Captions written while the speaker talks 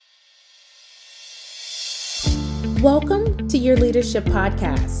Welcome to your Leadership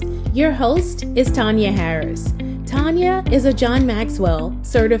Podcast. Your host is Tanya Harris. Tanya is a John Maxwell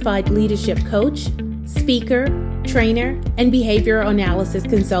certified leadership coach, speaker, trainer, and behavioral analysis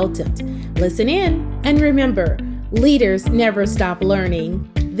consultant. Listen in and remember, leaders never stop learning.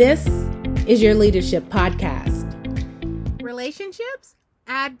 This is your Leadership Podcast. Relationships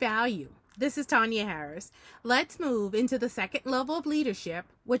add value. This is Tanya Harris. Let's move into the second level of leadership,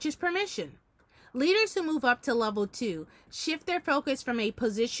 which is permission. Leaders who move up to level 2 shift their focus from a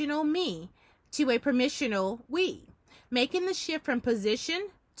positional me to a permissional we. Making the shift from position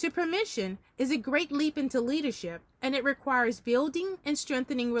to permission is a great leap into leadership, and it requires building and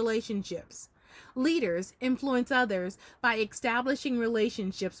strengthening relationships. Leaders influence others by establishing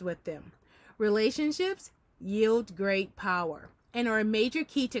relationships with them. Relationships yield great power and are a major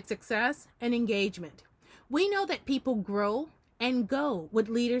key to success and engagement. We know that people grow and go with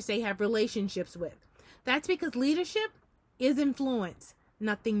leaders they have relationships with. That's because leadership is influence,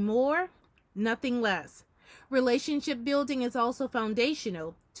 nothing more, nothing less. Relationship building is also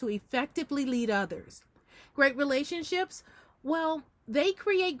foundational to effectively lead others. Great relationships, well, they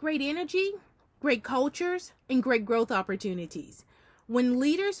create great energy, great cultures, and great growth opportunities. When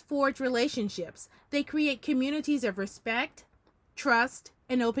leaders forge relationships, they create communities of respect, trust,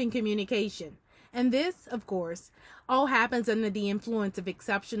 and open communication. And this, of course, all happens under the influence of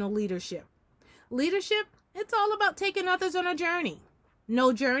exceptional leadership. Leadership, it's all about taking others on a journey.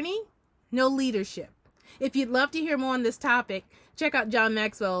 No journey, no leadership. If you'd love to hear more on this topic, check out John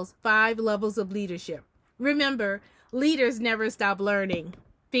Maxwell's 5 Levels of Leadership. Remember, leaders never stop learning.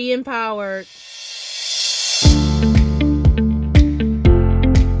 Be empowered.